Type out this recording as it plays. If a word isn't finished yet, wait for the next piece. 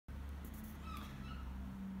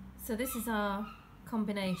So this is our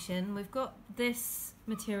combination. We've got this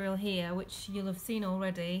material here, which you'll have seen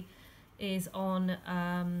already, is on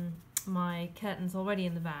my curtains already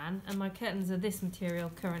in the van, and my curtains are this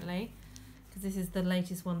material currently, because this is the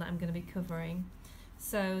latest one that I'm going to be covering.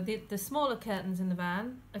 So the smaller curtains in the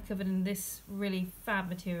van are covered in this really fab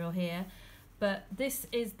material here, but this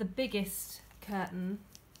is the biggest curtain.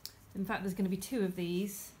 In fact, there's going to be two of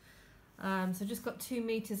these. So I've just got 2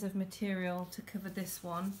 meters of material to cover this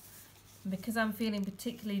one. And because I'm feeling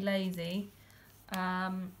particularly lazy,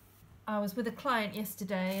 I was with a client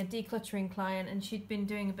yesterday, a decluttering client, and she'd been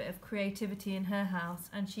doing a bit of creativity in her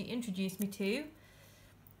house, and she introduced me to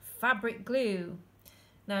fabric glue.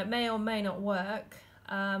 Now it may or may not work.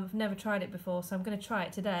 I've never tried it before, so I'm going to try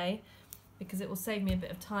it today because it will save me a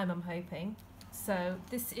bit of time, I'm hoping. So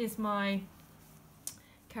this is my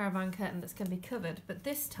Caravan curtain that's going to be covered, but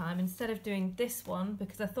this time, instead of doing this one,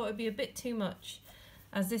 because I thought it'd be a bit too much,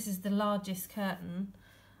 as this is the largest curtain,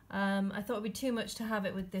 I thought it'd be too much to have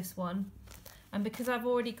it with this one, and because I've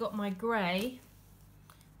already got my grey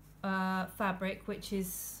fabric, which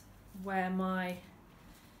is where my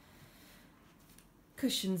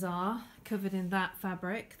cushions are, covered in that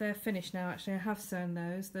fabric. They're finished now, actually. I have sewn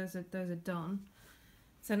those are done.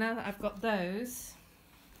 So now that I've got those,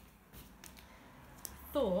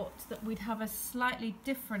 thought that we'd have a slightly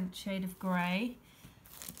different shade of grey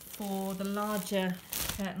for the larger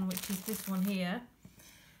curtain, which is this one here,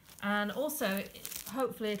 and also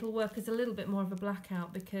hopefully it'll work as a little bit more of a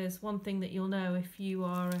blackout, because one thing that you'll know if you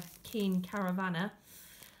are a keen caravanner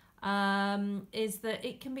is that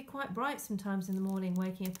it can be quite bright sometimes in the morning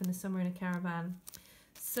waking up in the summer in a caravan.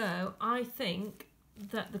 So I think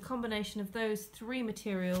that the combination of those 3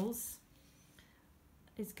 materials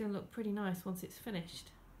is going to look pretty nice once it's finished.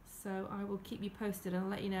 So I will keep you posted and I'll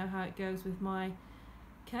let you know how it goes with my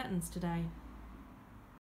curtains today.